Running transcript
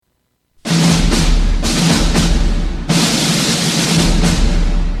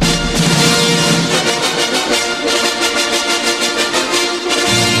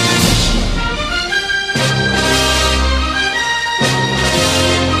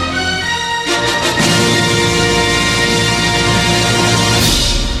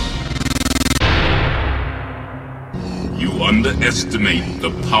underestimate the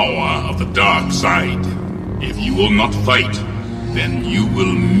power of the dark side. If you will not fight, then you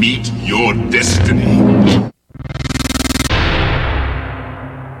will meet your destiny.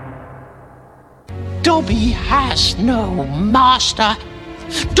 Dobby has no master.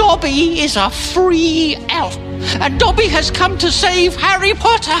 Dobby is a free elf, and Dobby has come to save Harry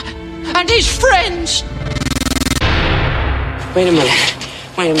Potter and his friends. Wait a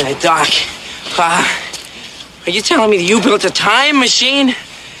minute, Doc. Are you telling me that you built a time machine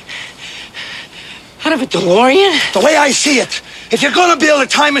out of a DeLorean? The way I see it, if you're gonna build a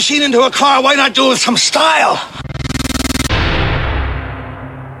time machine into a car, why not do it with some style?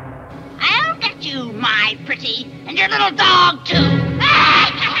 I'll get you, my pretty, and your little dog, too.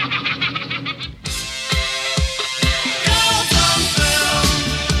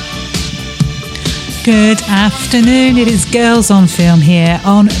 Good afternoon. It is Girls on Film here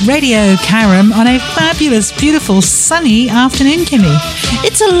on Radio Karam on a fabulous, beautiful, sunny afternoon, Kimmy.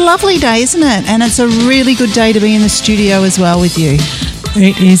 It's a lovely day, isn't it? And it's a really good day to be in the studio as well with you.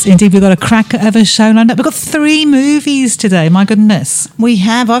 It is indeed. We've got a cracker of a show lined up. We've got 3 movies today. My goodness. We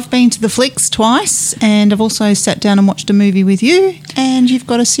have. I've been to the flicks twice, and I've also sat down and watched a movie with you, and you've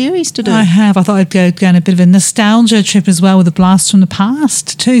got a series to do. I have. I thought I'd go on a bit of a nostalgia trip as well with a blast from the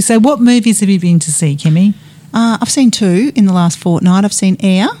past too. So what movies have you been to see, Kimmy? I've seen 2 in the last fortnight. I've seen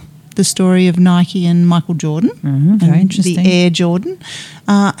Air, the story of Nike and Michael Jordan. Very interesting. The Air Jordan.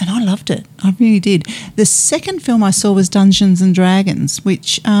 And I loved it. I really did. The second film I saw was Dungeons and Dragons,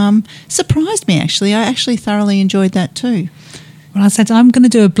 which surprised me, actually. I actually thoroughly enjoyed that too. Well, I said I'm going to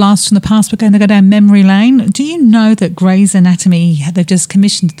do a blast from the past. We're going to go down memory lane. Do you know that Grey's Anatomy, they've just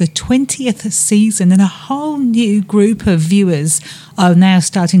commissioned the 20th season, and a whole new group of viewers are now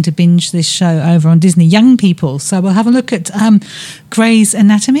starting to binge this show over on Disney, young people. So we'll have a look at Grey's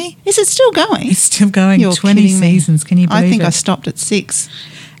Anatomy. Is it still going? It's still going. You're 20 seasons. Can you believe it? I think I stopped at 6.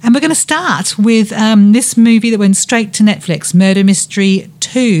 And we're going to start with this movie that went straight to Netflix, Murder Mystery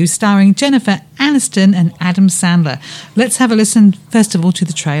 2, starring Jennifer Aniston and Adam Sandler. Let's have a listen, first of all, to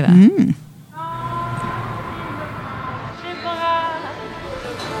the trailer.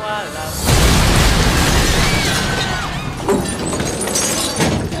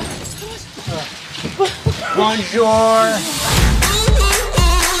 Bonjour.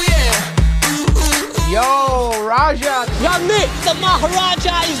 Yo, Raja. Yo, Nick, the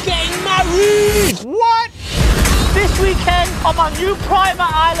Maharaja is getting married. What? This weekend, I'm on New Private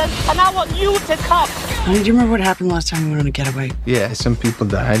Island, and I want you to come. Do you remember what happened last time we went on a getaway? Yeah, some people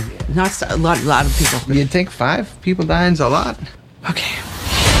died. Not a lot of people. You'd think 5 people dying's a lot. Okay.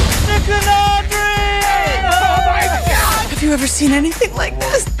 Nick and Audrey! Oh my God! Have you ever seen anything like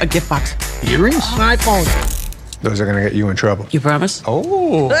this? A gift box. Earrings? My phone. Those are gonna get you in trouble. You promise?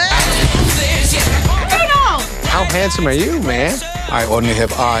 Oh. How handsome are you, man? I only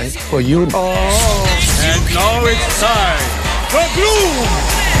have eyes for you. Oh. And now it's time for Gloom!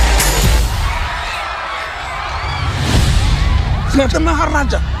 It's not the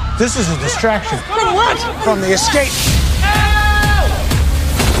Maharaja. This is a distraction. From what? From the escape.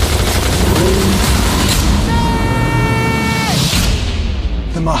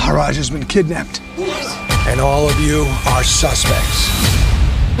 The Maharaja's been kidnapped. What? And all of you are suspects.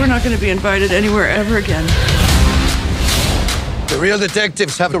 We're not going to be invited anywhere ever again. The real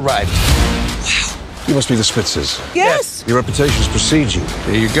detectives have arrived. Wow. You must be the Spitzers. Yes. Your reputations precede you.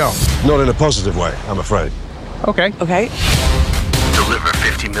 There you go. Not in a positive way, I'm afraid. Okay. Okay. Deliver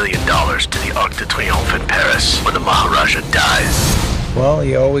 $50 million to the Arc de Triomphe in Paris when the Maharaja dies. Well,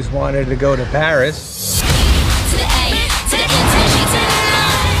 you always wanted to go to Paris.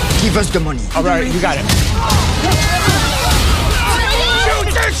 Give us the money. All right, you got it.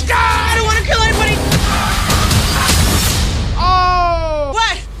 Shoot this guy! I don't want to kill anybody! Oh!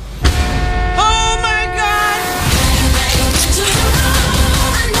 What? Oh my God! That's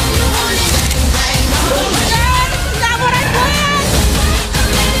not what I planned!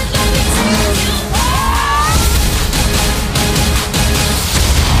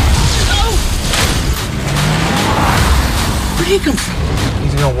 Where did he come from?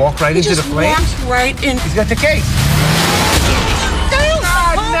 He's gonna walk right into the flame. Walked right in. He's got the case.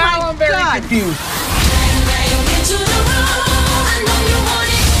 Now I'm very confused.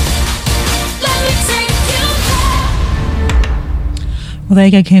 Well, there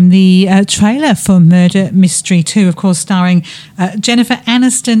you go, Kim. The trailer for Murder Mystery 2, of course, starring Jennifer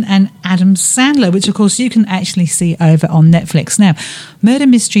Aniston and Adam Sandler, which, of course, you can actually see over on Netflix. Now, Murder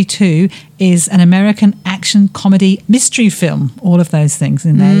Mystery 2 is an American action comedy mystery film. All of those things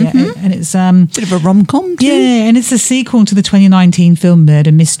in there. Mm-hmm. Yeah. And it's bit of a rom-com too. Yeah, and it's a sequel to the 2019 film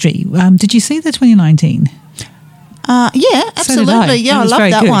Murder Mystery. Did you see the 2019? Yeah, absolutely. I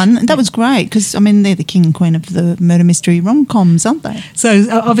love that one. That was great because, I mean, they're the king and queen of the murder mystery rom-coms, aren't they? So,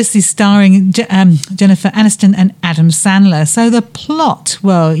 obviously starring Jennifer Aniston and Adam Sandler. So the plot,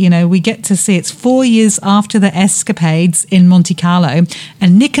 well, you know, we get to see it's 4 years after the escapades in Monte Carlo,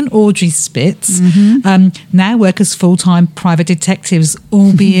 and Nick and Audrey Spitz now work as full-time private detectives,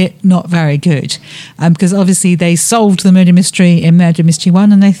 albeit not very good, because obviously they solved the murder mystery in Murder Mystery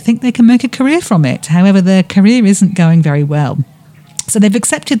 1 and they think they can make a career from it. However, their career isn't going very well. So they've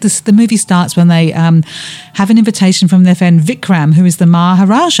accepted this. The movie starts when they have an invitation from their friend Vikram, who is the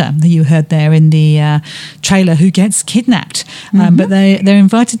Maharaja that you heard there in the trailer, who gets kidnapped. But they're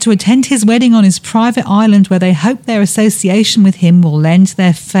invited to attend his wedding on his private island, where they hope their association with him will lend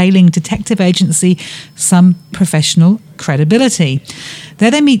their failing detective agency some professional credibility.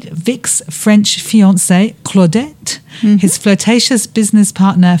 There they meet Vic's French fiancée, Claudette, his flirtatious business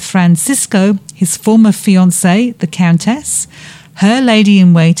partner, Francisco, his former fiancée, the Countess, her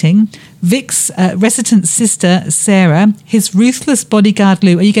lady-in-waiting, Vic's resident sister, Sarah, his ruthless bodyguard,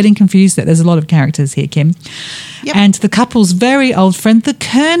 Lou. Are you getting confused there? There's a lot of characters here, Kim. Yep. And the couple's very old friend, the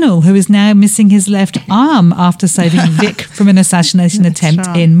Colonel, who is now missing his left arm after saving Vic from an assassination attempt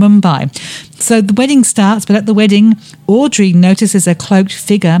in Mumbai. So the wedding starts, but at the wedding, Audrey notices a cloaked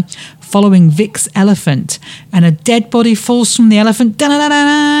figure following Vic's elephant, and a dead body falls from the elephant,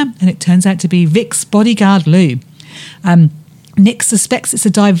 and it turns out to be Vic's bodyguard, Lou. Nick suspects it's a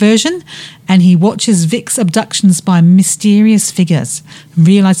diversion, and he watches Vic's abductions by mysterious figures.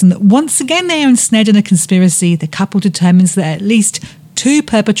 Realising that once again they are ensnared in a conspiracy, the couple determines that at least 2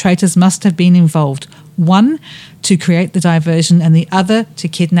 perpetrators must have been involved. One to create the diversion and the other to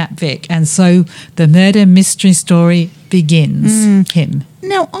kidnap Vic. And so the murder mystery story begins. Kim.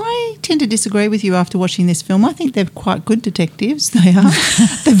 Now, I tend to disagree with you after watching this film. I think they're quite good detectives. They are.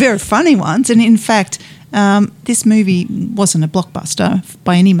 They're very funny ones. And in fact, this movie wasn't a blockbuster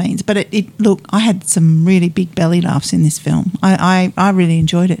by any means, but look, I had some really big belly laughs in this film. I really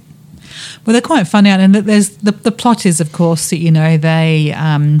enjoyed it. Well, they're quite funny, and there's the plot is, of course, that, you know, they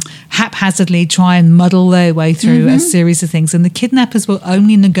haphazardly try and muddle their way through a series of things, and the kidnappers will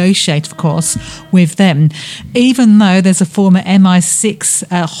only negotiate, of course, with them, even though there's a former MI6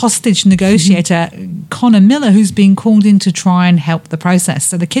 hostage negotiator, Connor Miller, who's been called in to try and help the process.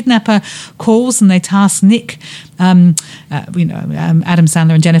 So the kidnapper calls and they task Nick, Adam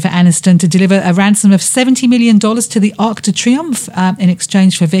Sandler and Jennifer Aniston, to deliver a ransom of $70 million to the Arc de Triomphe in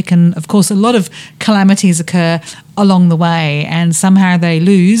exchange for Vic. And of course, a lot of calamities occur along the way, and somehow they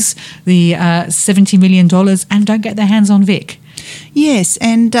lose the $70 million and don't get their hands on Vic. Yes,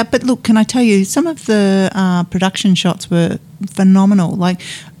 and but look, can I tell you, some of the production shots were phenomenal, like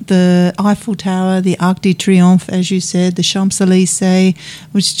the Eiffel Tower, the Arc de Triomphe, as you said, the Champs-Élysées,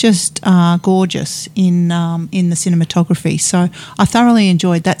 was just gorgeous in the cinematography. So I thoroughly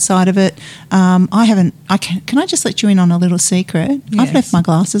enjoyed that side of it. Can I just let you in on a little secret? Yes. I've left my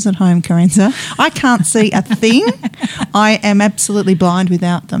glasses at home, Karenza. I can't see a thing. I am absolutely blind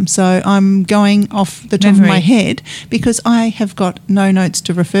without them. So I'm going off the top of my head because I have got no notes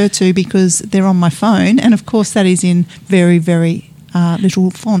to refer to because they're on my phone. And, of course, that is in very, very little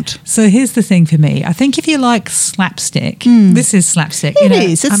font. So here's the thing for me. I think if you like slapstick, this is slapstick. It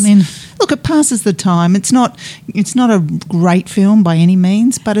is. Look, it passes the time. It's not a great film by any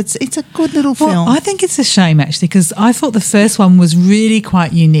means, but it's a good little film. I think it's a shame, actually, because I thought the first one was really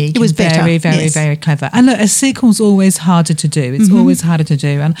quite unique. It was better. Very, very, very clever. And look, a sequel's always harder to do. It's always harder to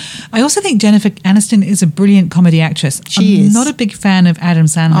do. And I also think Jennifer Aniston is a brilliant comedy actress. She is. I'm not a big fan of Adam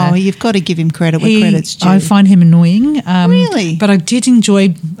Sandler. Oh, you've got to give him credit where credit's due. I find him annoying. Really? But I did enjoy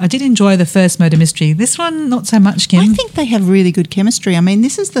the first murder mystery. This one, not so much, Kim. I think they have really good chemistry. I mean,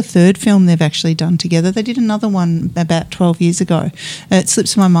 this is the third film they've actually done together. They did another one about 12 years ago. It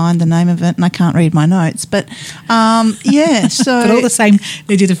slips my mind the name of it, and I can't read my notes. But yeah, so but all the same,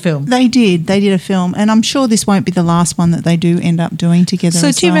 they did a film. They did a film, and I'm sure this won't be the last one that they do end up doing together.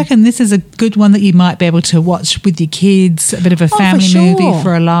 So do you reckon this is a good one that you might be able to watch with your kids, a bit of a family movie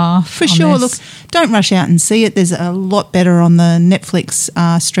for a laugh? For sure. Look, don't rush out and see it. There's a lot better on the Netflix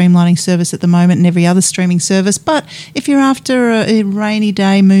streamlining service at the moment and every other streaming service. But if you're after a rainy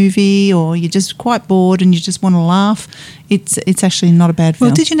day movie or you're just quite bored and you just want to laugh, it's actually not a bad film.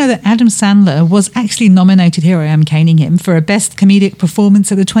 Well, did you know that Adam Sandler was actually nominated, here I am caning him, for a Best Comedic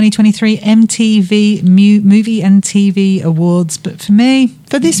Performance at the 2023 MTV Movie and TV Awards? But for me...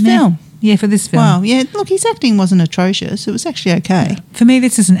 For this film? Yeah, for this film. Wow, yeah, look, his acting wasn't atrocious. It was actually okay. For me,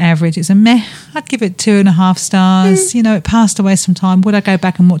 this is an average. It's a meh. I'd give it 2.5 stars. You know, it passed away some time. Would I go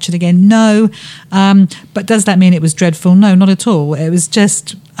back and watch it again? No. But does that mean it was dreadful? No, not at all. It was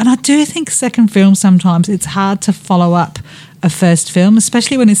just... And I do think second film sometimes it's hard to follow up a first film,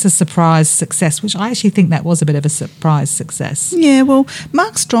 especially when it's a surprise success, which I actually think that was a bit of a surprise success. Yeah, well,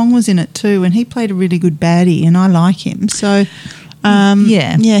 Mark Strong was in it too, and he played a really good baddie, and I like him. So...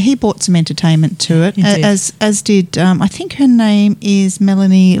 he brought some entertainment to it, as did I think her name is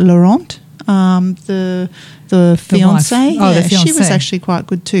Melanie Laurent, the fiancée. The fiancée. She was actually quite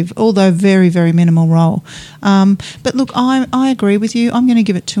good too, although very, very minimal role. But look, I agree with you. I'm going to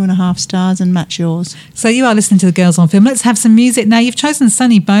give it 2.5 stars and match yours. So you are listening to the Girls on Film. Let's have some music now. You've chosen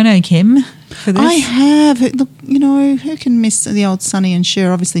Sonny Bono, Kim, for this. I have. Look, you know, who can miss the old Sonny and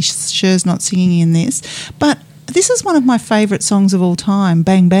Cher? Obviously, Cher's not singing in this, but this is one of my favourite songs of all time,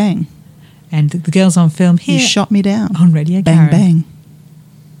 Bang Bang. And the Girls on Film here. You shot me down. On Radio Bang Karen. Bang.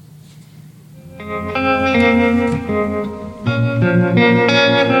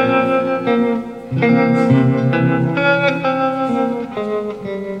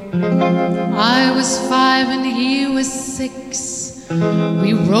 I was 5 and he was 6.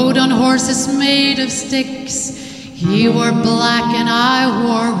 We rode on horses made of sticks. He wore black and I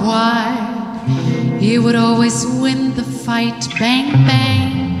wore white. He would always win the fight. Bang,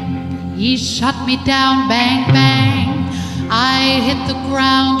 bang. He shot me down. Bang, bang. I hit the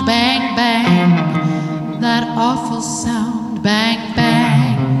ground. Bang, bang. That awful sound. Bang,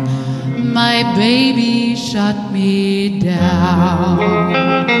 bang. My baby shot me down.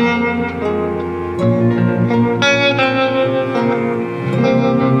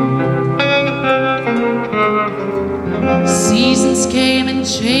 Seasons came and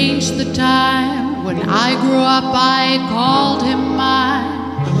changed the time. When I grew up, I called him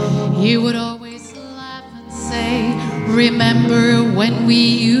mine. He would always laugh and say, remember when we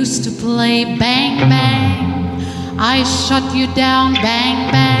used to play? Bang, bang. I shut you down.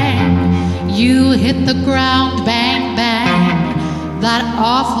 Bang, bang. You hit the ground. Bang, bang. That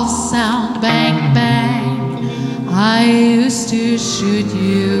awful sound. Bang, bang. I used to shoot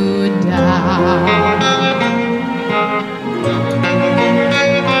you down.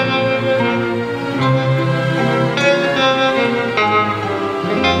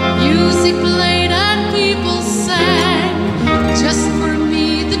 Music played and people sang. Just for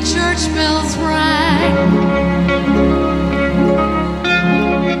me the church bells rang.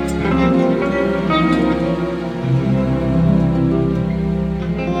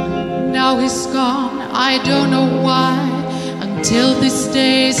 Now he's gone, I don't know why. Until this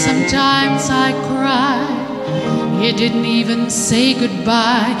day sometimes I cry. He didn't even say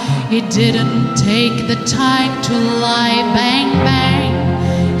goodbye. He didn't take the time to lie. Bang,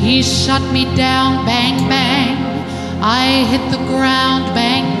 bang. He shot me down. Bang, bang. I hit the ground.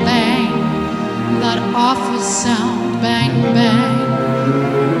 Bang, bang. That awful sound. Bang,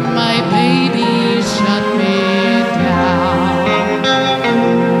 bang. My baby shot me down.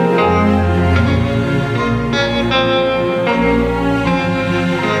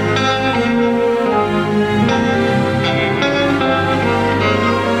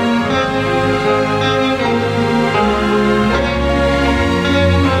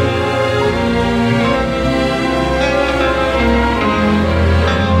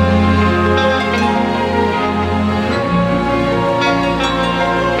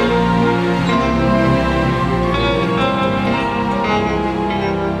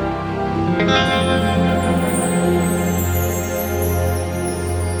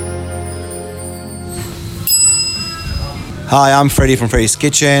 Hi, I'm Freddie from Freddie's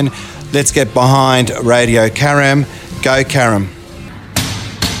Kitchen. Let's get behind Radio Karen. Go Karen.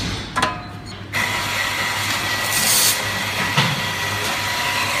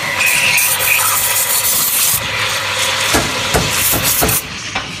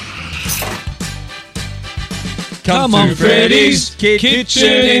 Come on, Freddie's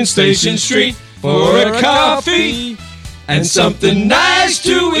Kitchen in Station Street for a coffee and something nice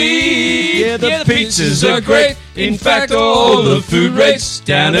to eat. Yeah, the pizzas are great. In fact, all the food rates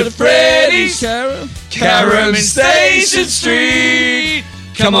down at Freddie's Karen Station Street.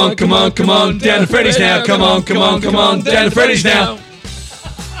 Come on, come on, come on, down to Freddie's now. Come on, come on, come on, down to Freddie's now.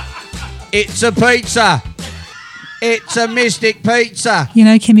 It's a pizza. It's a Mystic Pizza. You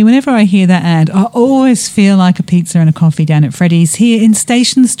know, Kimmy, whenever I hear that ad, I always feel like a pizza and a coffee down at Freddie's here in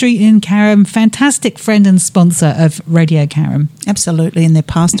Station Street in Carrum. Fantastic friend and sponsor of Radio Carrum. Absolutely, and their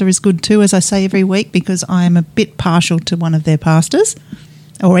pasta is good too, as I say every week, because I am a bit partial to one of their pastas,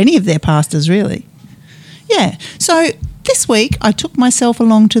 or any of their pastas really. Yeah, so this week I took myself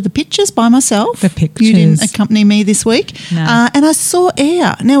along to the pictures by myself. The pictures. You didn't accompany me this week. No. And I saw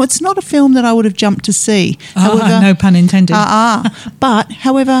Air. Now, it's not a film that I would have jumped to see. However, no pun intended. But,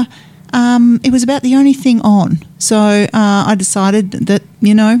 however, it was about the only thing on. So I decided that,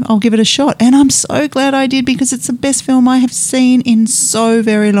 I'll give it a shot. And I'm so glad I did because it's the best film I have seen in so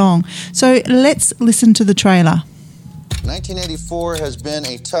very long. So let's listen to the trailer. 1984 has been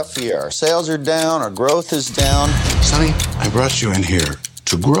a tough year. Our sales are down, our growth is down. Sonny, I brought you in here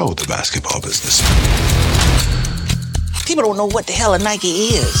to grow the basketball business. People don't know what the hell a Nike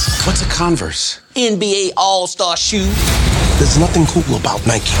is. What's a Converse? NBA All-Star shoe. There's nothing cool about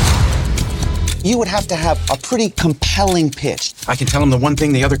Nike. You would have to have a pretty compelling pitch. I can tell them the one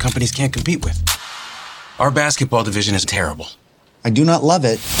thing the other companies can't compete with. Our basketball division is terrible. I do not love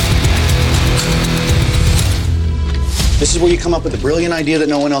it. This is where you come up with a brilliant idea that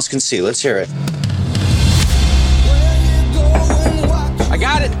no one else can see. Let's hear it. I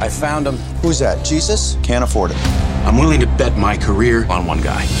got it. I found him. Who's that? Jesus? Can't afford it. I'm willing to bet my career on one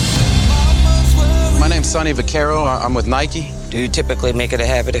guy. My name's Sonny Vaccaro. I'm with Nike. Do you typically make it a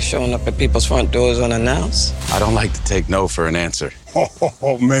habit of showing up at people's front doors unannounced? I don't like to take no for an answer.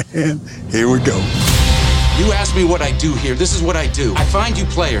 Oh, man. Here we go. You ask me what I do here. This is what I do. I find you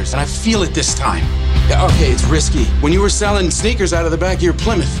players, and I feel it this time. Yeah, okay, it's risky. When you were selling sneakers out of the back of your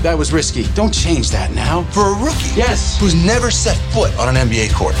Plymouth, that was risky. Don't change that now. For a rookie? Yes. Who's never set foot on an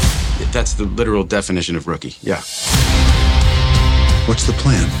NBA court. That's the literal definition of rookie, yeah. What's the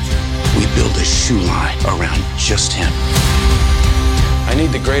plan? We build a shoe line around just him. I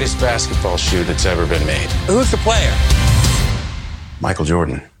need the greatest basketball shoe that's ever been made. Who's the player? Michael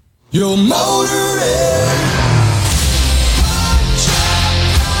Jordan. Your motor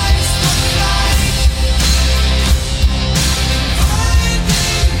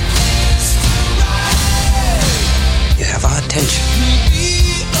You have our attention.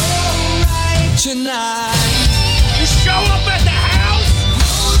 You show up at the house?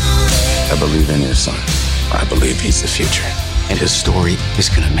 I believe in your son. I believe he's the future. And his story is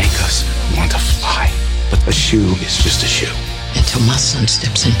gonna make us want to fly. But a shoe is just a shoe. Until my son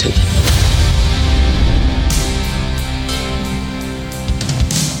steps into it.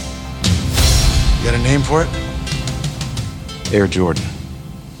 You got a name for it? Air Jordan.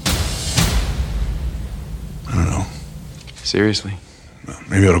 I don't know. Seriously?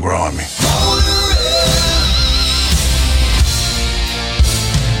 Maybe it'll grow on me.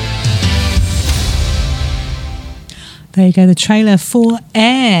 There you go, the trailer for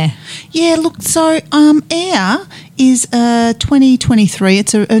Air. Yeah, look, so Air is 2023.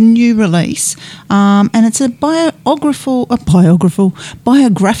 It's a new release, and it's a biographical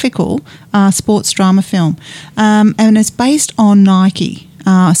sports drama film, and it's based on Nike.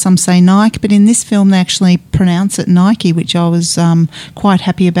 Some say Nike, but in this film they actually pronounce it Nike, which I was quite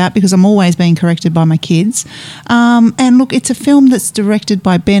happy about because I'm always being corrected by my kids. And look, it's a film that's directed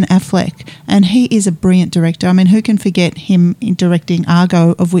by Ben Affleck, and he is a brilliant director. I mean, who can forget him in directing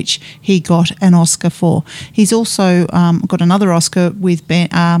Argo, of which he got an Oscar for? He's also got another Oscar with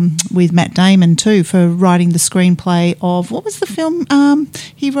Matt Damon too for writing the screenplay of, what was the film?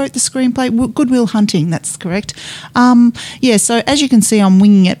 He wrote the screenplay, Good Will Hunting, that's correct. So as you can see, I'm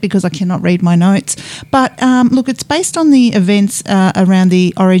winging it because I cannot read my notes. But look, it's based on the events around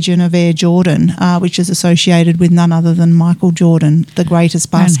the origin of Air Jordan, which is associated with none other than Michael Jordan, the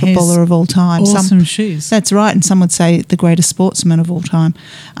greatest basketballer of all time. Awesome shoes. That's right, and some would say the greatest sportsman of all time.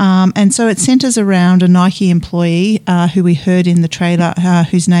 And so it centres around a Nike employee who we heard in the trailer,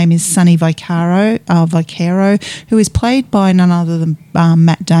 whose name is Sonny Vaccaro, who is played by none other than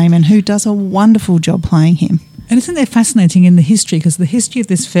Matt Damon, who does a wonderful job playing him. And isn't it fascinating in the history, because the history of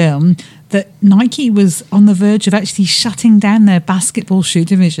this film, that Nike was on the verge of actually shutting down their basketball shoe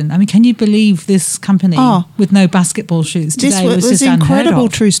division. I mean, can you believe this company with no basketball shoes today? This was an incredible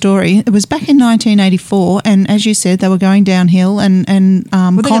true story. It was back in 1984, and as you said, they were going downhill. And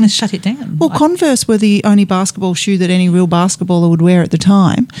were they going to shut it down? Well, Converse were the only basketball shoe that any real basketballer would wear at the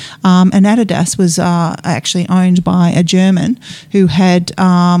time, and Adidas was actually owned by a German who had,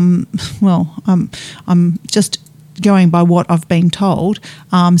 I'm just going by what I've been told,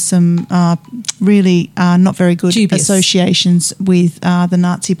 some really not very good associations with the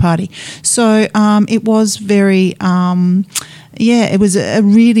Nazi Party. So it was very it was a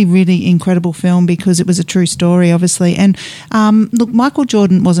really, really incredible film because it was a true story, obviously. And look, Michael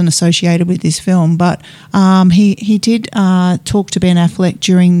Jordan wasn't associated with this film, but he did talk to Ben Affleck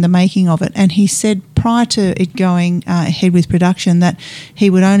during the making of it, and he said prior to it going ahead with production that he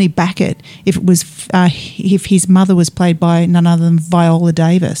would only back it if it was if his mother was played by none other than Viola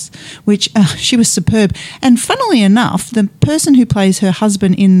Davis, which she was superb. And funnily enough, the person who plays her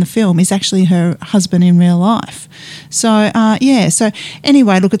husband in the film is actually her husband in real life. So so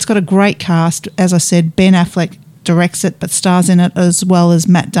anyway, look, it's got a great cast. As I said, Ben Affleck directs it but stars in it, as well as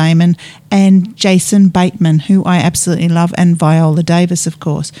Matt Damon and Jason Bateman, who I absolutely love, and Viola Davis, of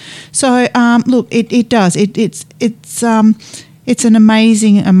course. So look, it does. It's an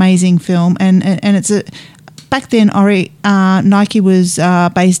amazing film, and it's a. Back then, Nike was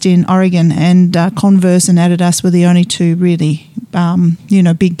based in Oregon, and Converse and Adidas were the only two really,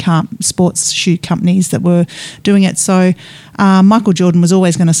 big sports shoe companies that were doing it. So Michael Jordan was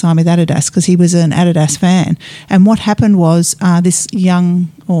always going to sign with Adidas because he was an Adidas fan. And what happened was this young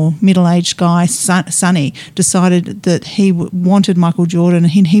or middle-aged guy, Sonny, decided that he wanted Michael Jordan,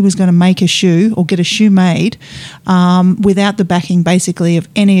 and he was going to make a shoe or get a shoe made without the backing, basically, of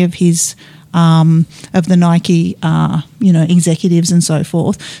any of his of the Nike, executives and so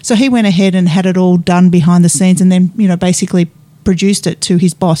forth. So he went ahead and had it all done behind the scenes, and then, basically produced it to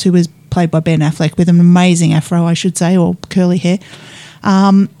his boss, who was played by Ben Affleck, with an amazing afro, I should say, or curly hair.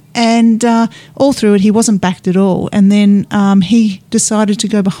 And all through it, he wasn't backed at all. And then he decided to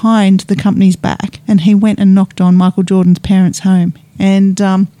go behind the company's back, and he went and knocked on Michael Jordan's parents' home.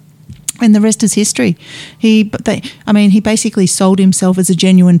 And the rest is history. He basically sold himself as a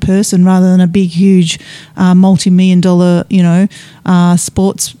genuine person rather than a big, huge, multi-million-dollar,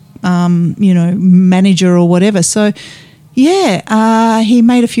 sports, manager or whatever. So, he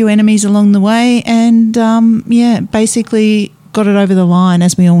made a few enemies along the way, and basically got it over the line,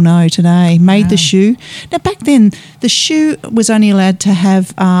 as we all know today. Made the shoe. Now, back then, the shoe was only allowed to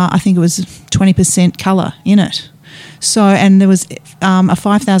have, I think it was 20% colour in it. So, and there was a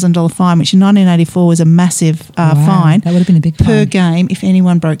 $5,000 fine, which in 1984 was a massive fine. That would have been a big per fine. game if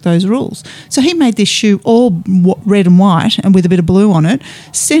anyone broke those rules. So he made this shoe all red and white and with a bit of blue on it,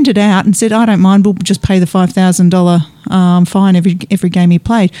 sent it out and said, I don't mind, we'll just pay the $5,000 fine every game he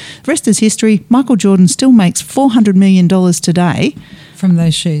played. The rest is history. Michael Jordan still makes $400 million today. From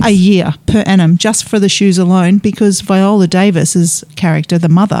those shoes? A year per annum, just for the shoes alone, because Viola Davis's character, the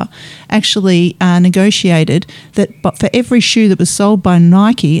mother, actually negotiated that but for every shoe that was sold by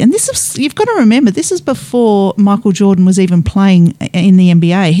Nike, and this is, you've got to remember, this is before Michael Jordan was even playing in the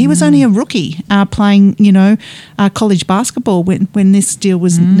NBA. He was only a rookie playing, college basketball when this deal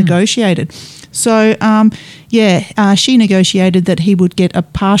was negotiated. So, she negotiated that he would get a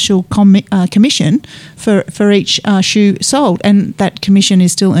partial commission for each shoe sold, and that commission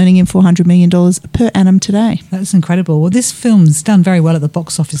is still earning him $400 million per annum today. That's incredible. Well, this film's done very well at the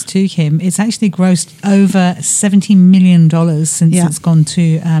box office too, Kim. It's actually grossed over $70 million since it's gone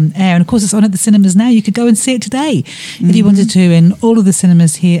to air. And, of course, it's on at the cinemas now. You could go and see it today if you wanted to in all of the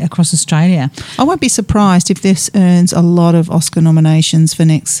cinemas here across Australia. I won't be surprised if this earns a lot of Oscar nominations for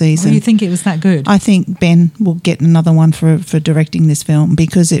next season. Oh, you think it was that good? I think Ben will get another one for directing this film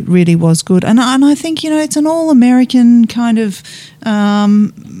because it really was good. And I think, it's an all-American kind of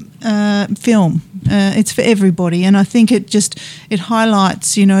film. It's for everybody, and I think it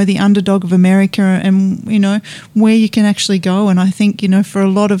highlights, the underdog of America and, where you can actually go. And I think, for a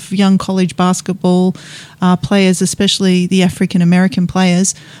lot of young college basketball players, especially the African-American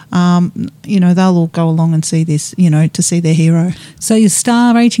players, they'll all go along and see this, to see their hero. So your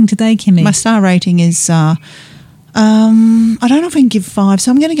star rating today, Kimmy? My star rating is... I don't know if I can give 5,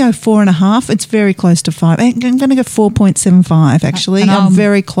 so I'm going to go 4.5. It's very close to 5. I'm going to go 4.75, actually. I'm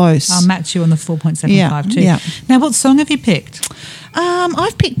very close. I'll match you on the 4.75 too. Yeah. Now, what song have you picked?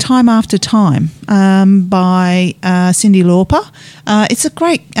 I've picked Time After Time by Cyndi Lauper. It's a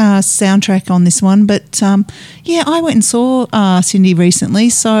great soundtrack on this one, but I went and saw Cyndi recently,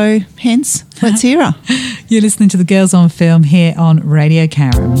 so hence, let's hear her. You're listening to The Girls on Film here on Radio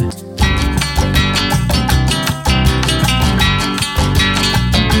Karen.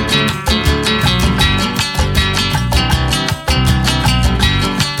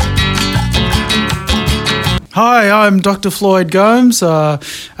 Hi, I'm Dr. Floyd Gomes,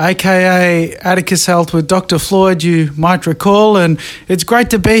 aka Atticus Health with Dr. Floyd, you might recall, and it's great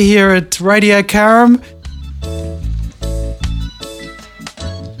to be here at Radio Karen.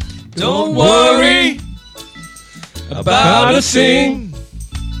 Don't worry about a thing,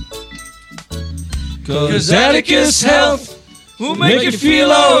 'cause Atticus Health will make you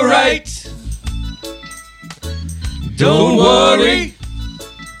feel alright. Don't worry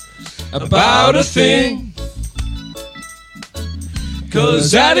about a thing,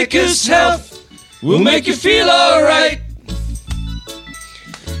 'cause Atticus Health will make you feel alright.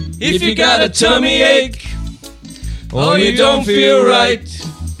 If you got a tummy ache, or you don't feel right,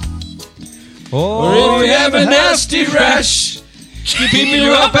 or if you have a nasty rash keeping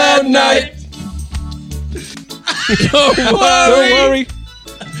you up at night, don't worry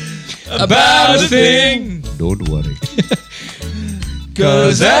about a thing. Don't worry.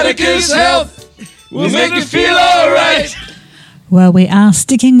 'Cause Atticus Health will make you feel alright. Well, we are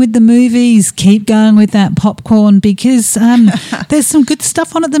sticking with the movies. Keep going with that popcorn because there's some good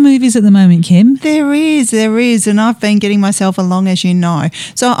stuff on at the movies at the moment, Kim. There is, and I've been getting myself along, as you know.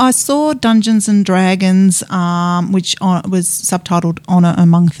 So I saw Dungeons and Dragons, which was subtitled Honor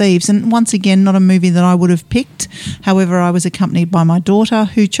Among Thieves, and once again, not a movie that I would have picked. However, I was accompanied by my daughter,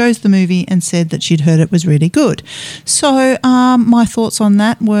 who chose the movie and said that she'd heard it was really good. So my thoughts on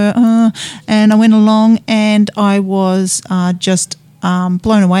that were, and I went along, and I was just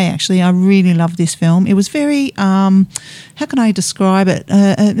blown away, actually. I really loved this film. It was very, how can I describe it?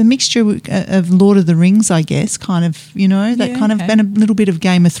 A mixture of Lord of the Rings, I guess, kind of, and a little bit of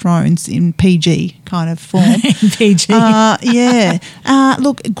Game of Thrones in PG kind of form. PG.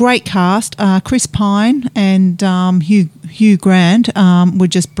 Look, great cast. Chris Pine and Hugh Grant were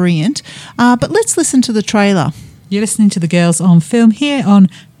just brilliant. But let's listen to the trailer. You're listening to The Girls on Film here on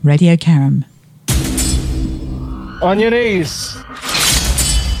Radio Karam. On your knees.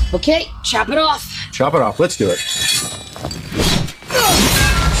 Okay, chop it off. Chop it off. Let's do it.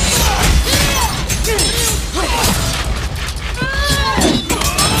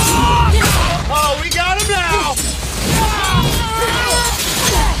 Oh, we got him now!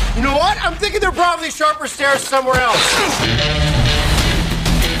 You know what? I'm thinking there are probably sharper stairs somewhere else.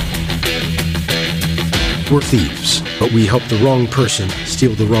 We're thieves, but we help the wrong person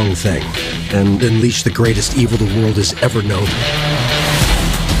steal the wrong thing and unleash the greatest evil the world has ever known.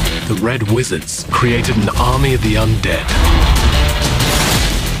 The Red Wizards created an army of the undead.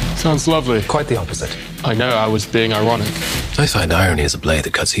 Sounds lovely. Quite the opposite. I know, I was being ironic. I find irony is a blade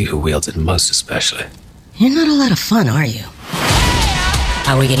that cuts he who wields it most especially. You're not a lot of fun, are you?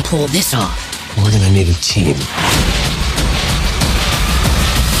 How are we gonna pull this off? We're gonna need a team.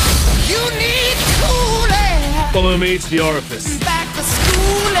 You need cool air. Follow me to the orifice. Back to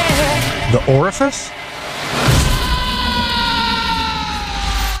school air. The orifice?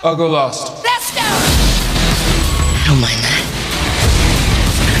 I'll go last. Let's go. I don't mind that.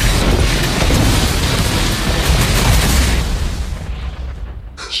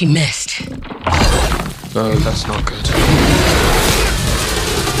 She missed. Oh, that's not good.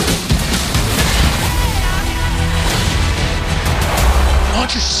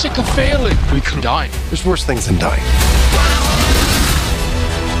 Aren't you sick of failing? We could die. There's worse things than dying.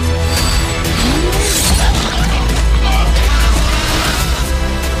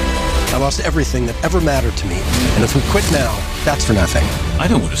 I lost everything that ever mattered to me, and if we quit now, that's for nothing. I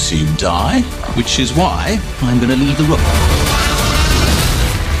don't want to see you die, which is why I'm going to leave the room.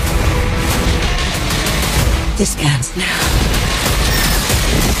 This ends now.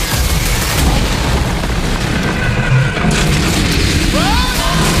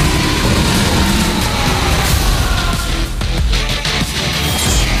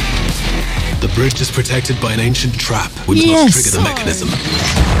 The bridge is protected by an ancient trap. We must trigger the mechanism.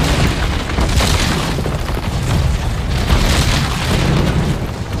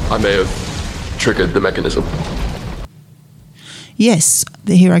 I may have triggered the mechanism. Yes,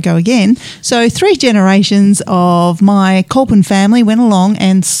 here I go again. So 3 generations of my Colpin family went along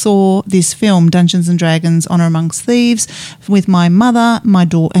and saw this film, Dungeons and Dragons Honor Amongst Thieves, with my mother, my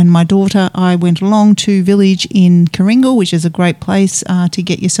daughter. I went along to Village in Karingal, which is a great place to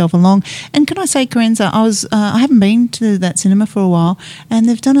get yourself along. And can I say, Karenza, I haven't been to that cinema for a while, and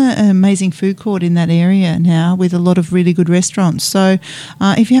they've done an amazing food court in that area now with a lot of really good restaurants. So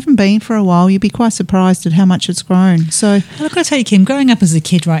if you haven't been for a while, you'd be quite surprised at how much it's grown. So I've got to tell you, Kim, growing up as a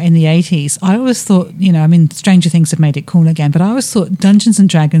kid, right, in the 80s, I always thought, Stranger Things have made it cool again, but I always thought Dungeons and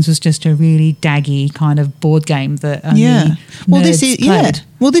Dragons was just a really daggy kind of board game that only nerds played.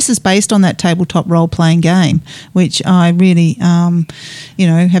 Well, this is based on that tabletop role-playing game, which I really,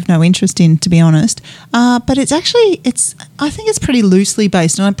 have no interest in, to be honest. But I think it's pretty loosely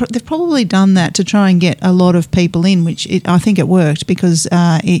based, and they've probably done that to try and get a lot of people in, which I think it worked because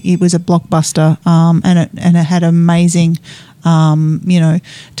it was a blockbuster, and it had amazing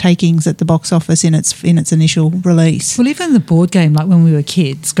takings at the box office in its initial release. Well, even the board game, like when we were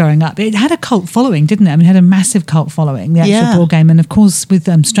kids growing up, it had a cult following, didn't it? I mean, it had a massive cult following, the actual board game. And of course, with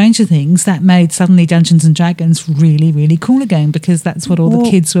Stranger Things, that made suddenly Dungeons and Dragons really, really cool again, because that's what all the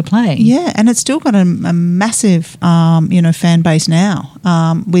kids were playing. Yeah, and it's still got a massive, fan base now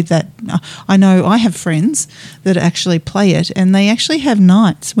with that. I know I have friends that actually play it, and they actually have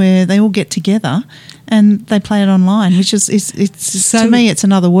nights where they all get together and they play it online, which is to me, it's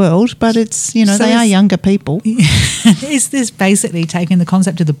another world, but it's, they are younger people. Is this basically taking the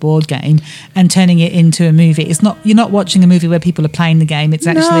concept of the board game and turning it into a movie? You're not watching a movie where people are playing the game, it's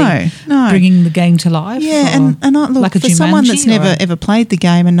actually bringing the game to life? Yeah, and I look, for someone that's never ever played the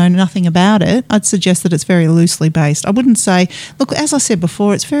game and know nothing about it, I'd suggest that it's very loosely based. I wouldn't say, look, as I said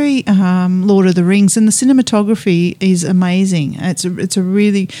before, it's very Lord of the Rings, and the cinematography is amazing. It's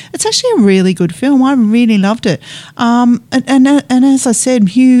actually a really good film. I really loved it. And as I said,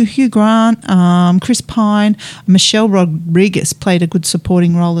 Hugh Grant, Chris Pine, Michelle Rodriguez played a good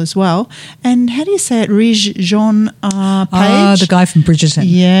supporting role as well. And how do you say it? Jean Page? The guy from Bridgerton.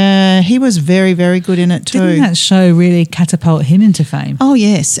 Yeah, he was very, very good in it too. Didn't that show really catapult him into fame? Oh,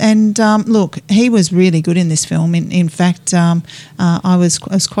 yes. And look, he was really good in this film. In fact, I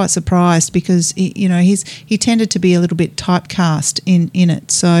was quite surprised because, he tended to be a little bit typecast in it.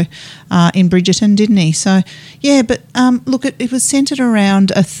 So in Bridgerton, didn't he? So, yeah, but look, it was centred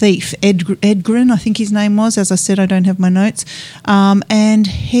around a thief, Edgren, I think his name was. As I said, I don't have my notes. And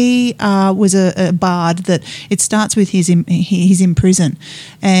he was a bard that it starts with he's in prison.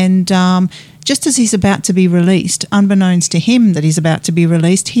 And just as he's about to be released, unbeknownst to him that he's about to be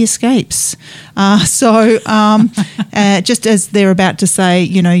released, he escapes. Just as they're about to say,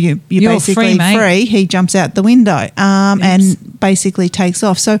 you're basically free, he jumps out the window and basically takes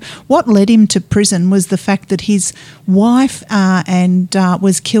off. So what led him to prison was the fact that his wife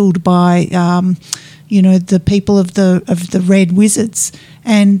was killed by the people of the Red Wizards,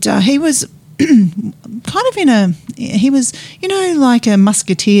 and he was he was like a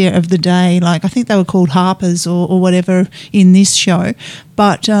musketeer of the day, like I think they were called harpers or whatever in this show,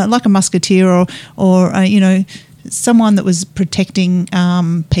 but like a musketeer or someone that was protecting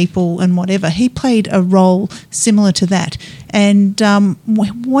people and whatever. He played a role similar to that, and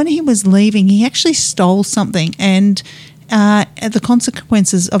when he was leaving, he actually stole something, and the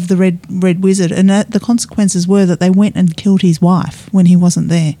consequences of the Red Wizard, and the consequences were that they went and killed his wife when he wasn't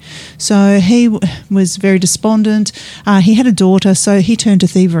there. So he was very despondent. He had a daughter, so he turned to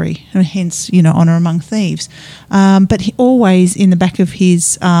thievery, and hence, honour among thieves. But he always, in the back of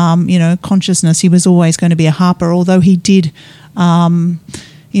his, consciousness, he was always going to be a harper, although he did,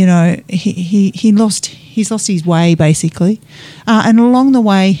 he's lost his way, basically. And along the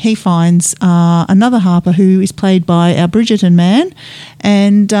way, he finds another harper who is played by our Bridgerton man,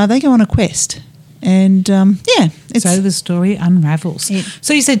 and they go on a quest. And so the story unravels.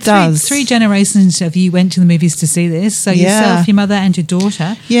 So you said three generations of you went to the movies to see this. So yourself, your mother, and your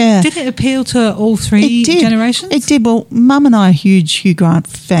daughter. Yeah. Did it appeal to all three generations? It did. Well, Mum and I are huge Hugh Grant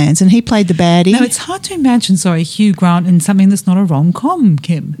fans, and he played the baddie. No, it's hard to imagine, Hugh Grant in something that's not a rom-com,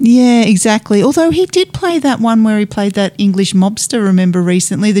 Kim. Yeah, exactly. Although he did play that one where he played that English mobster, remember,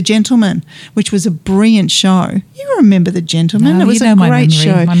 recently, The Gentleman, which was a brilliant show. You remember The Gentleman? No, it was a great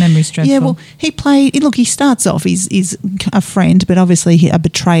show. My memory's dreadful. Yeah, well, he starts off, he's a friend, but obviously a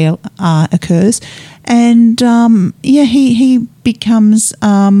betrayal occurs. And, he becomes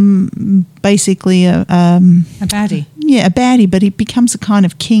basically a baddie. Yeah, a baddie, but he becomes a kind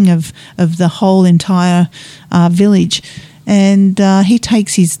of king of the whole entire village. And he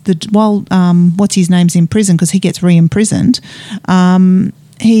takes what's his name's in prison, because he gets re-imprisoned,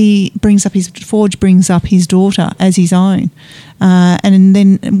 Forge brings up his daughter as his own, and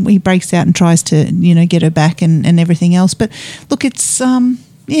then he breaks out and tries to get her back and everything else. But look, it's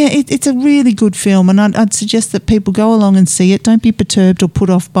it's a really good film, and I'd suggest that people go along and see it. Don't be perturbed or put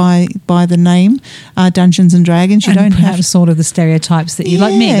off by the name Dungeons and Dragons. You don't have sort of the stereotypes that you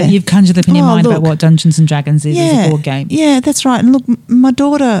like me that you've conjured up in your mind about what Dungeons and Dragons is as a board game. Yeah, that's right. And look, my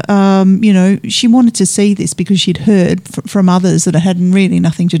daughter, she wanted to see this because she'd heard from others that it had really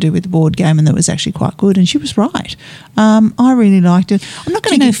nothing to do with the board game and that it was actually quite good, and she was right. I really liked it. I'm not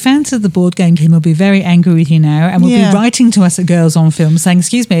going to fans of the board game will be very angry with you now, and will be writing to us at Girls on Film saying,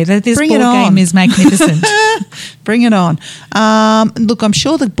 "Excuse me, this board game is magnificent." Bring it on. Look, I'm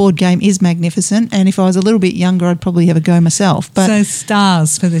sure the board game is magnificent, and if I was a little bit younger, I'd probably have a go myself. But so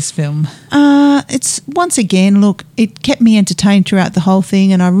stars for this film. It's once again, look, it kept me entertained throughout the whole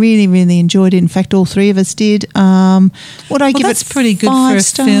thing, and I really, really enjoyed it. In fact, all three of us did. Would I give that's it pretty good 5 for a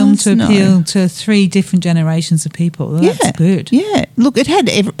stars? film to appeal to 3 different generations of people. That's good. Yeah, look, it had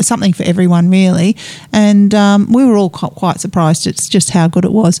something for everyone, really, and we were all quite surprised at just how good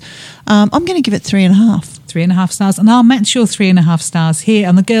it was. I'm going to give it 3.5. 3.5 stars, and I'll match your 3.5 stars here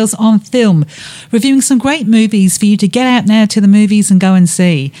on the Girls on Film, reviewing some great movies for you to get out now to the movies and go and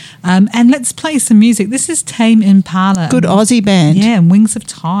see. And let's play some music. This is Tame Impala. Good Aussie band. Yeah, and Wings of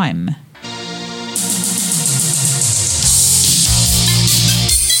Time.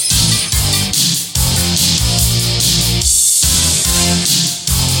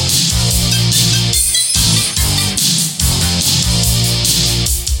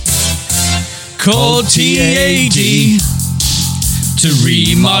 Called TAD to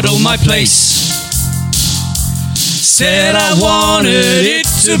remodel my place. Said I wanted it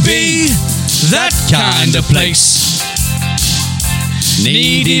to be that kind of place.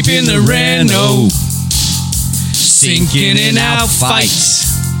 Knee deep in the reno, sinking in our fights.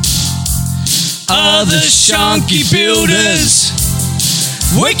 Other shonky builders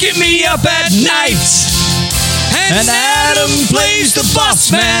waking me up at night. And Adam plays the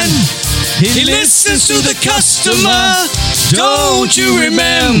boss man. He listens to the customer. Don't you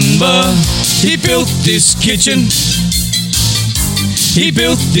remember? He built this kitchen. He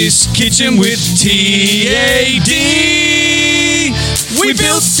built this kitchen with TAD. We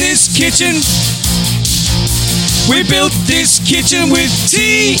built this kitchen. We built this kitchen with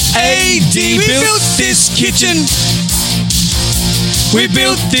TAD. We built this kitchen. We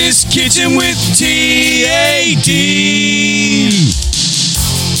built this kitchen with TAD.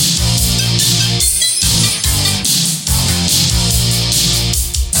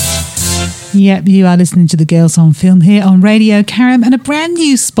 Yep, you are listening to the Girls on Film here on Radio Karam, and a brand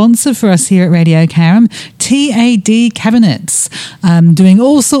new sponsor for us here at Radio Karam, TAD Cabinets, doing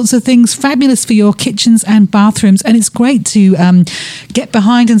all sorts of things fabulous for your kitchens and bathrooms, and it's great to get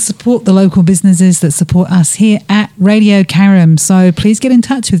behind and support the local businesses that support us here at Radio Karam. So please get in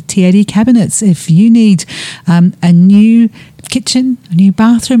touch with TAD Cabinets if you need a new kitchen, a new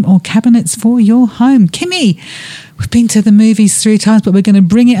bathroom or cabinets for your home. Kimmy, we've been to the movies 3 times, but we're going to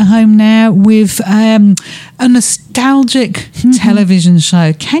bring it home now with a nostalgic television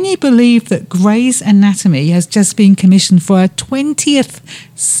show. Can you believe that Grey's Anatomy has just been commissioned for a 20th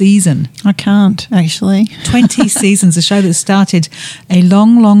season? I can't, actually. 20 seasons, a show that started a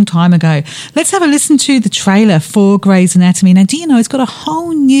long, long time ago. Let's have a listen to the trailer for Grey's Anatomy. Now, do you know it's got a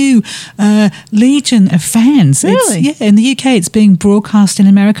whole new legion of fans? Really? In the UK, it's being broadcast in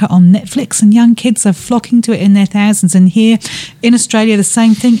America on Netflix, and young kids are flocking to it in their thousands. And here in Australia, the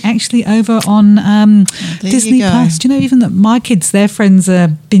same thing actually over on Disney Plus. Do you know even that my kids, their friends are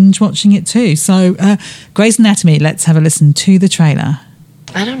binge watching it too? So Grey's Anatomy, let's have a listen to the trailer.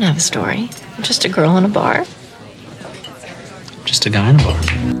 I don't have a story. I'm just a girl in a bar. Just a guy in a bar.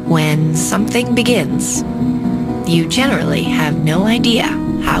 When something begins, you generally have no idea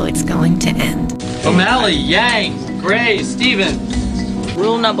how it's going to end. O'Malley, Yang, Gray, Steven.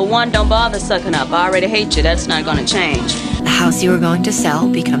 Rule number 1, don't bother sucking up. I already hate you. That's not going to change. The house you were going to sell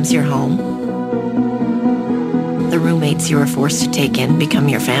becomes your home. The roommates you were forced to take in become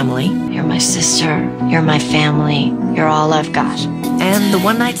your family. You're my sister. You're my family. You're all I've got. And the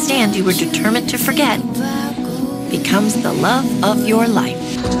one-night stand you were determined to forget becomes the love of your life.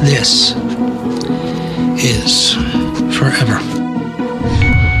 This is forever.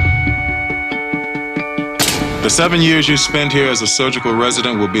 The 7 years you spend here as a surgical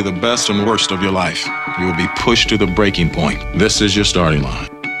resident will be the best and worst of your life. You will be pushed to the breaking point. This is your starting line.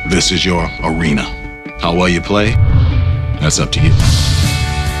 This is your arena. How well you play, that's up to you.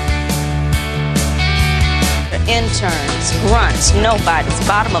 Interns, grunts, nobodies,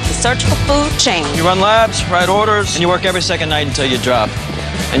 bottom of the search for food chain. You run labs, write orders, and you work every second night until you drop.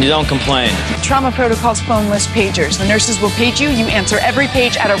 And you don't complain. Trauma protocols phone list pagers. The nurses will page you. You answer every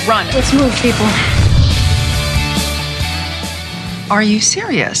page at a run. Let's move, people. Are you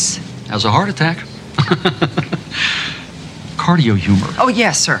serious? As a heart attack. Cardio humor. Oh,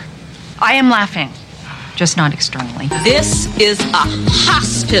 yes, sir. I am laughing. Just not externally. This is a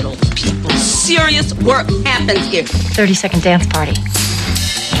hospital, people. Serious work happens here. 30-second dance party.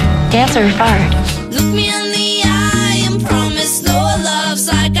 Dancer fired. Look me in the eye and promise no love's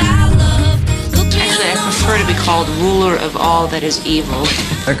like I love. Actually, I prefer to be called ruler of all that is evil.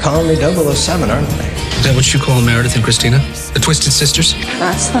 They're calling me 007, aren't they? Is that what you call Meredith and Christina? The Twisted Sisters?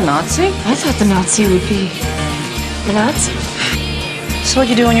 That's the Nazi? I thought the Nazi would be You nuts? So what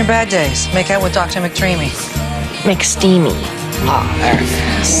you do on your bad days? Make out with Dr. McDreamy. McSteamy. Oh, there it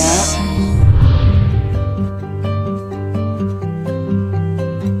is.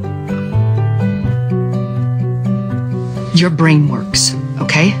 Your brain works,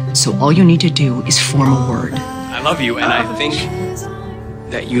 okay? So all you need to do is form a word. I love you, and I think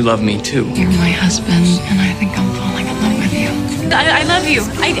that you love me too. You're my husband, and I think I'm falling in love with you. I love you.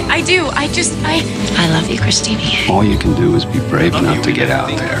 I do. I love you, Christine. All you can do is be brave enough to get out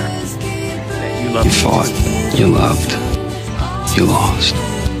there. You fought, you loved, you lost.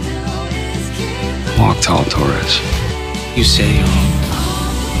 Walk tall, Torres. You say you're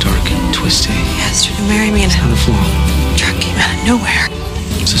dark and twisted. He asked you to marry me, and It's not a flaw. truck came out of nowhere.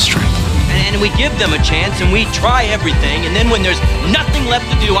 It's a strength. And we give them a chance, and we try everything, and then when there's nothing left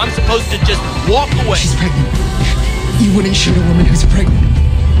to do, I'm supposed to just walk away. She's pregnant. You wouldn't shoot a woman who's pregnant.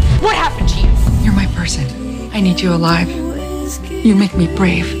 What happened to you? You're my person. I need you alive. You make me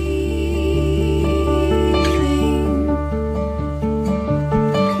brave.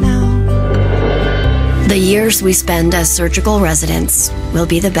 The years we spend as surgical residents will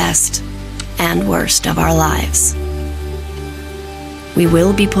be the best and worst of our lives. We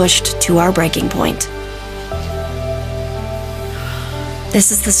will be pushed to our breaking point.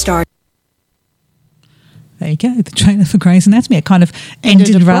 This is the start. There you go, the trailer for Grey's Anatomy. It kind of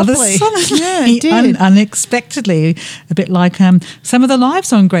ended rather suddenly, yeah, it did. unexpectedly, a bit like some of the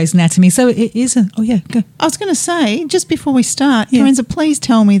lives on Grey's Anatomy. So it is go. I was going to say, just before we start, Yeah. Karenza, please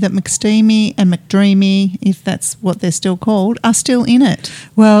tell me that McSteamy and McDreamy, if that's what they're still called, are still in it.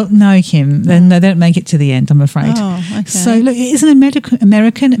 Well, no, Kim, they don't make it to the end, I'm afraid. Oh, okay. So look, it is an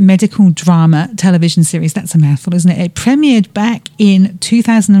American medical drama television series. That's a mouthful, isn't it? It premiered back in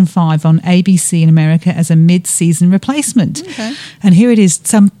 2005 on ABC in America as a mid-season replacement. Okay. And here it is,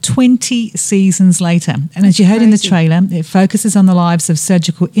 some 20 seasons later. And as you heard in the trailer, it focuses on the lives of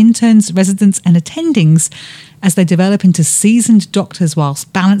surgical interns, residents and attendings as they develop into seasoned doctors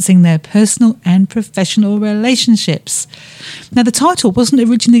whilst balancing their personal and professional relationships. Now, the title wasn't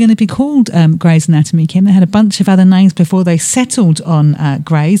originally going to be called Grey's Anatomy, Kim. They had a bunch of other names before they settled on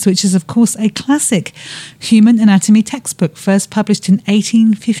Grey's, which is, of course, a classic human anatomy textbook, first published in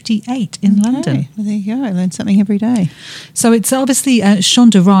 1858 in London. Well, there you go. I learn something every day. So it's obviously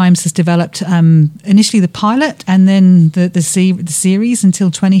Shonda Rhimes has developed initially the pilot and then the series until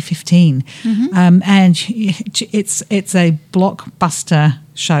 2015. Mm-hmm. And it's a blockbuster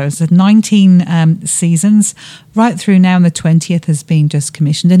show. It's 19 seasons, right through now, and the 20th has been just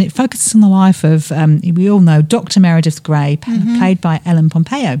commissioned. And it focuses on the life of, we all know, Dr. Meredith Grey, played by Ellen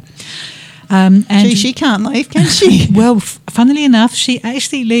Pompeo. And she can't leave, can she? Well, funnily enough, she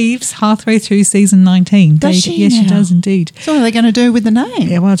actually leaves halfway through season 19. Does she? Yes, she does indeed. So what are they going to do with the name?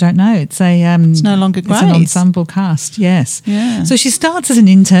 Yeah, well, I don't know. It's no longer Grey's. It's an ensemble cast, yes. Yeah. So she starts as an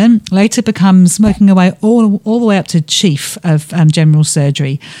intern, later becomes working her way all the way up to chief of general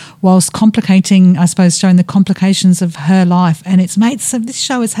surgery, whilst complicating, I suppose, showing the complications of her life. And it's made this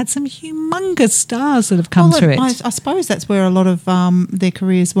show has had some humongous stars that have come through it. I suppose that's where a lot of their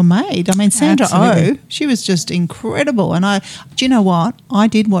careers were made. I mean, Sandra Absolutely. Oh, she was just incredible. And do you know what? I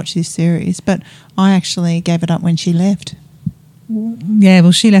did watch this series, but I actually gave it up when she left. Yeah,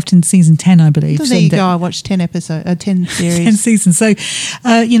 well, she left in season 10, I believe. So there you go. I watched 10 series. 10 seasons. So,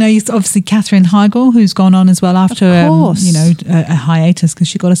 you've obviously Katherine Heigl, who's gone on as well after, a hiatus because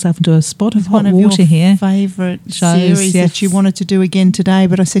she got herself into a spot of hot water here. Favourite series that you wanted to do again today,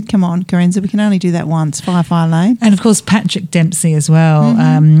 but I said, come on, Karenza, we can only do that once, Firefly Lane. And, of course, Patrick Dempsey as well,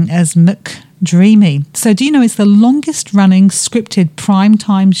 as McDreamy. So do you know it's the longest running scripted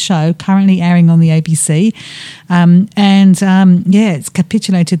primetime show currently airing on the ABC, it's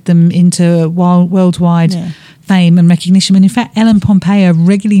capitulated them into worldwide fame and recognition. And in fact, Ellen Pompeo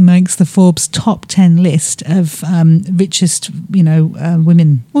regularly makes the Forbes top 10 list of richest,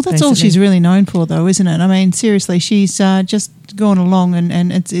 women. Well, that's all she's really known for, though, isn't it? I mean, seriously, she's just gone along,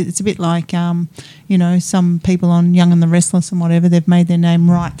 and it's a bit like some people on Young and the Restless and whatever. They've made their name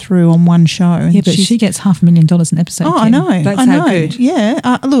right through on one show. And yeah, but she gets $500,000 an episode. Oh, Kim. I know. That's I know. how good.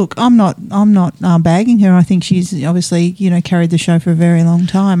 Yeah. Look, I'm not bagging her. I think she's obviously carried the show for a very long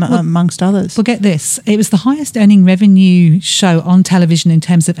time, amongst others. Well, get this: it was the highest earning revenue show on television in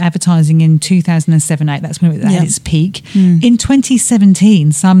terms of advertising in 2007-8. That's when it was at its peak. In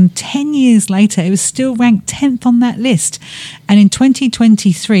 2017, some 10 years later, it was still ranked 10th on that list. And in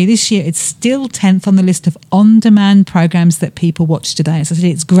 2023, this year, it's still 10th on the list of on-demand programs that people watch today. As I said,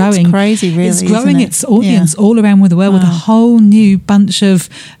 it's growing. It's crazy, really. It's growing isn't it? its audience all around the world with a whole new bunch of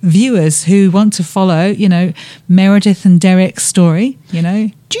viewers who want to follow, Meredith and Derek's story. you know.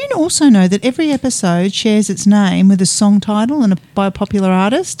 Do you also know that every episode shares its name with a song title and by a popular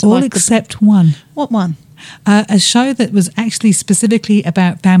artist? All except one. What one? A show that was actually specifically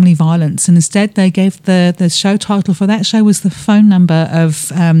about family violence, and instead they gave the show title for that show was the phone number of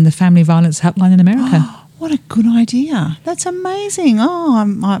the Family Violence Helpline in America. What a good idea. That's amazing.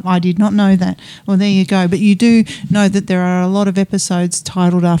 I did not know that. Well, there you go. But you do know that there are a lot of episodes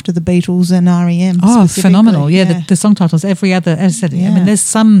titled after the Beatles and R.E.M. Oh, phenomenal. Yeah, the song titles, every other, as I said, I mean, there's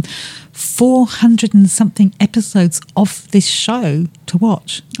some 400 and something episodes of this show to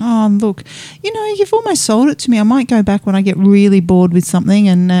watch. Oh, look, you know, you've almost sold it to me. I might go back when I get really bored with something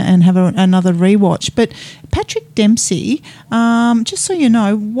and have another rewatch. But Patrick Dempsey, just so you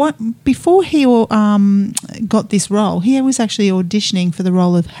know, before he got this role, he was actually auditioning for the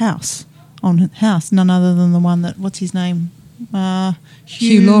role of House on House, none other than the one that, what's his name?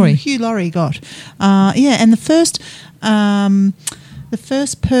 Hugh Laurie. Hugh Laurie got. And the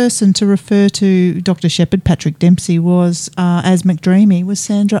first person to refer to Dr. Shepherd, Patrick Dempsey, was as McDreamy, was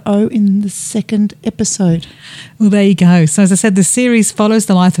Sandra Oh in the second episode. Well, there you go. So, as I said, the series follows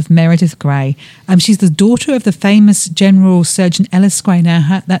the life of Meredith Grey. She's the daughter of the famous General Surgeon Ellis Grey.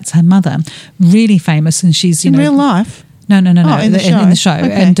 Now, that's her mother. Really famous, and she's in real life. No. In the show.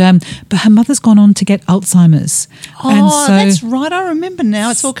 Okay. And but her mother's gone on to get Alzheimer's. That's right. I remember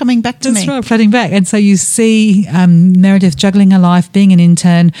now. It's all coming back to me. That's right, flooding back. And so you see Meredith juggling her life, being an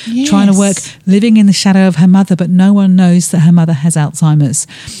intern, trying to work, living in the shadow of her mother, but no one knows that her mother has Alzheimer's.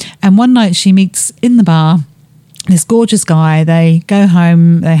 And one night she meets in the bar this gorgeous guy. They go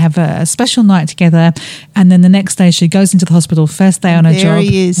home, they have a special night together, and then the next day she goes into the hospital, first day on her job.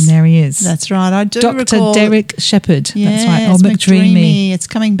 And there he is. That's right. I do Dr. Derek Shepherd. Yes, that's right. Or McDreamy. It's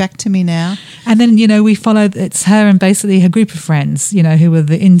coming back to me now. And then, you know, we follow, it's her and basically her group of friends, you know, who were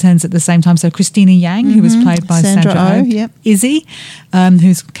the interns at the same time. So Christina Yang, who was played by Sandra Oh. Yep. Izzy,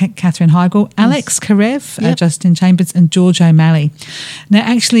 who's Katherine Heigl, Alex Karev, Justin Chambers, and George O'Malley. Now,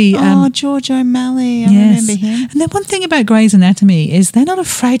 actually... George O'Malley. I remember him. And then one thing about Grey's Anatomy is they're not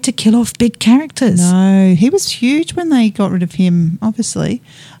afraid to kill off big characters. No, he was huge when they got rid of him, obviously.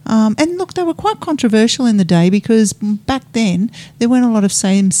 And look, they were quite controversial in the day because back then there weren't a lot of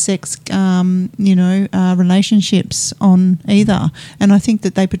same-sex, relationships on either. And I think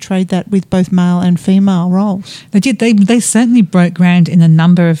that they portrayed that with both male and female roles. They did. They certainly broke ground in a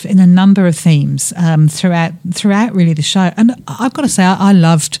number of themes throughout really the show. And I've got to say, I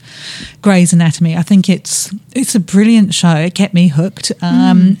loved Grey's Anatomy. I think it's a brilliant show. It kept me hooked.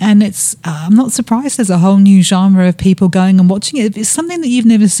 And it's I'm not surprised there's a whole new genre of people going and watching it. If it's something that you've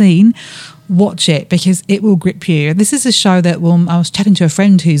never seen, watch it because it will grip you. This is a show that I was chatting to a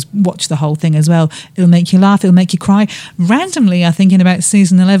friend who's watched the whole thing as well. It'll make you laugh, it'll make you cry. Randomly, I think in about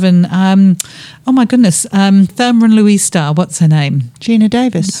season 11, oh my goodness, Thelma and Louise star, what's her name? Gina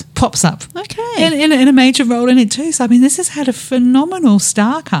Davis. Pops up. Okay. In a major role in it too. So, I mean, this has had a phenomenal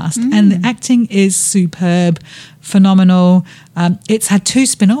star cast and the acting is superb, phenomenal. It's had 2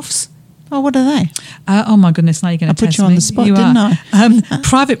 spin-offs. Oh, what are they? Oh, my goodness, now you're going to test me. I put you on the spot, didn't I?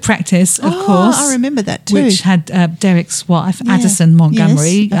 Private Practice, of course. I remember that too. Which had Derek's wife, Addison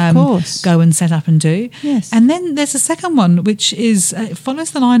Montgomery, of course. go and set up and do. Yes. And then there's a second one, which is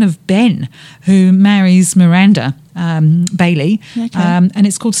follows the line of Ben, who marries Miranda Bailey, and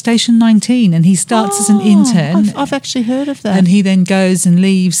it's called Station 19, and he starts as an intern. I've actually heard of that. And he then goes and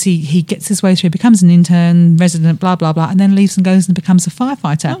leaves. He gets his way through, becomes an intern, resident, blah, blah, blah, and then leaves and goes and becomes a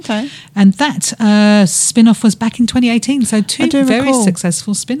firefighter. Okay. And that spin-off was back in 20really so 2 very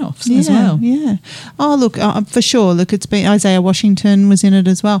successful spin-offs as well. Yeah. Oh, look, for sure. Look, it's been Isaiah Washington was in it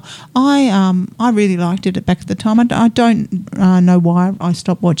as well. I really liked it back at the time. I don't know why I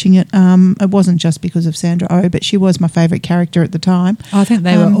stopped watching it. It wasn't just because of Sandra Oh, but she was my favourite character at the time. I think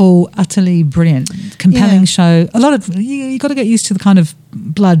they were all utterly brilliant, compelling show. A lot of you got to get used to the kind of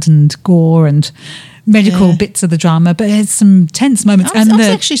blood and gore and medical bits of the drama, but it's some tense moments. I was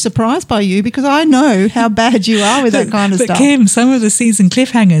actually surprised by you because I know how bad you are with that kind of stuff. But Kim, some of the season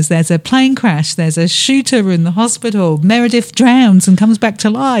cliffhangers, there's a plane crash, there's a shooter in the hospital, Meredith drowns and comes back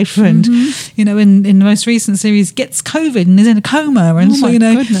to life, and in the most recent series gets COVID and is in a coma, and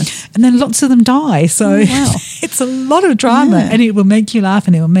goodness. And then lots of them die. So it's a lot of drama, and it will make you laugh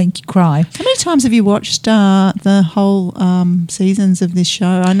and it will make you cry. How many times have you watched the whole seasons of this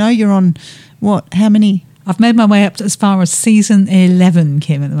show? I know you're on. What? How many? I've made my way up to as far as season 11,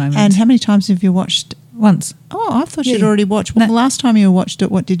 Kim, at the moment. And how many times have you watched? Once. Oh, I thought you'd already watched. Well, the last time you watched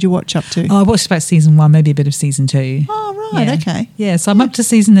it, what did you watch up to? Oh, I watched about season 1, maybe a bit of season 2. Oh, Right, okay. Yeah, so I'm up to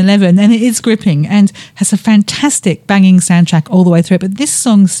season 11 and it is gripping and has a fantastic banging soundtrack all the way through it. But this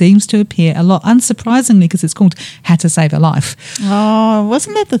song seems to appear a lot, unsurprisingly, because it's called How to Save a Life. Oh,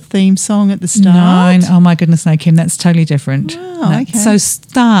 wasn't that the theme song at the start? No, oh my goodness, no, Kim, that's totally different. Oh, No. okay. So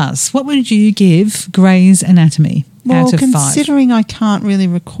stars, what would you give Grey's Anatomy Well, out of 5? considering I can't really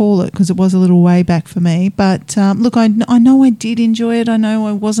recall it because it was a little way back for me. But look, I know I did enjoy it. I know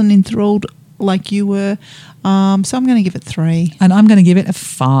I wasn't enthralled like you were. So I'm going to give it 3. And I'm going to give it a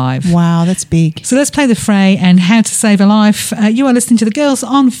 5. Wow, that's big. So let's play The Fray and How to Save a Life. You are listening to The Girls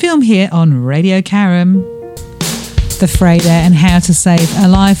on Film here on Radio Karam. The Fray there and How to Save a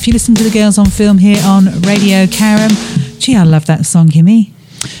Life. You listen to The Girls on Film here on Radio Karam. Gee, I love that song, Kimmy.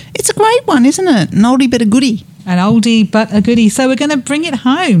 It's a great one, isn't it? An oldie but a goodie. An oldie but a goodie. So we're going to bring it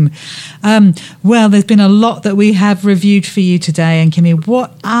home. Well, there's been a lot that we have reviewed for you today. And Kimmy,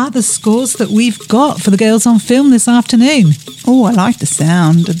 what are the scores that we've got for The Girls on Film this afternoon? Oh, I like the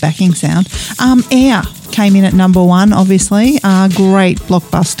sound, the backing sound. Air came in at number 1, obviously. Great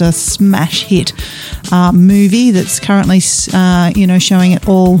blockbuster smash hit movie that's currently, showing at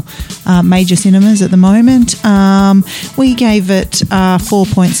all major cinemas at the moment. We gave it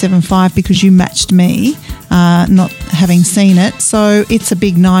 4.75 because you matched me, not having seen it. So it's a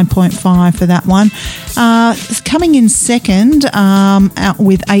big 9.5 for that one. Coming in second out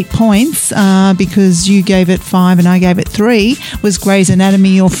with 8 points because you gave it 5 and I gave it 3 was Grey's Anatomy,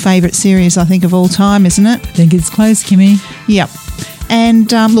 your favourite series, I think, of all time, isn't it? I think it's close, Kimmy. Yep.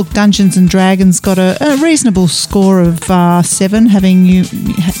 And look, Dungeons and Dragons got a reasonable score of 7, having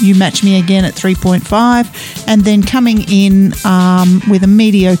you match me again at 3.5. And then coming in with a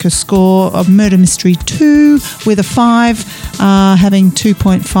mediocre score of Murder Mystery 2 with a 5, having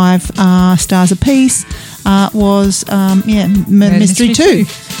 2.5 stars apiece, was Murder Mystery 2.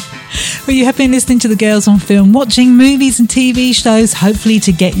 Well, you have been listening to The Girls on Film, watching movies and TV shows, hopefully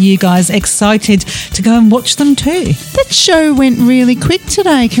to get you guys excited to go and watch them too. That show went really quick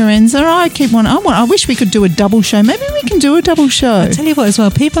today, Karenza. I wish we could do a double show. Maybe we can do a double show. I'll tell you what as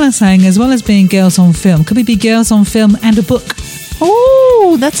well, people are saying, as well as being Girls on Film, could we be Girls on Film and a book?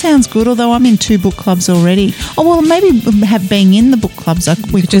 Oh, that sounds good, although I'm in 2 book clubs already. Oh, well, maybe being in the book clubs,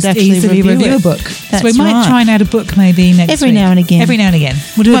 we could just actually easily review a book. That's so we might try and add a book maybe next Every week. now and again. Every now and again.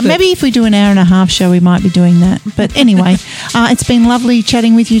 We'll do a book. Maybe if we do an hour and a half show, we might be doing that. But anyway, it's been lovely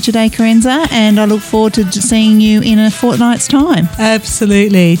chatting with you today, Karenza, and I look forward to seeing you in a fortnight's time.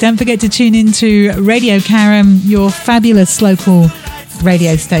 Absolutely. Don't forget to tune in to Radio Karam, your fabulous local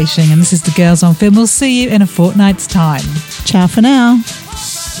radio station. And this is The Girls on Film. We'll see you in a fortnight's time. Ciao for now.